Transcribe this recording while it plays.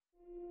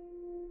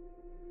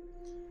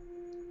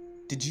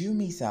Did you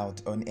miss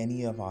out on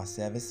any of our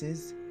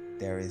services?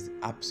 There is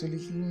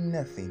absolutely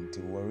nothing to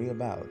worry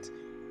about.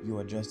 You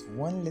are just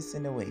one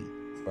listen away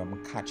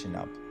from catching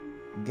up.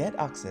 Get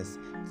access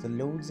to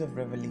loads of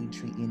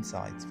revelatory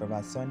insights from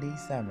our Sunday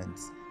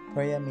sermons,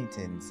 prayer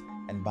meetings,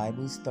 and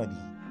Bible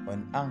study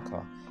on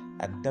Anchor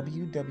at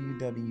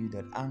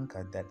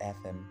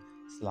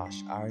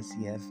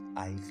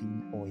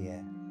www.anchor.fm/RCF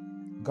Oye.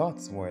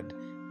 God's Word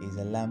is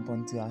a lamp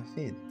unto our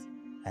feet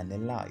and a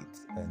light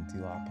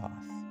unto our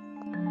path.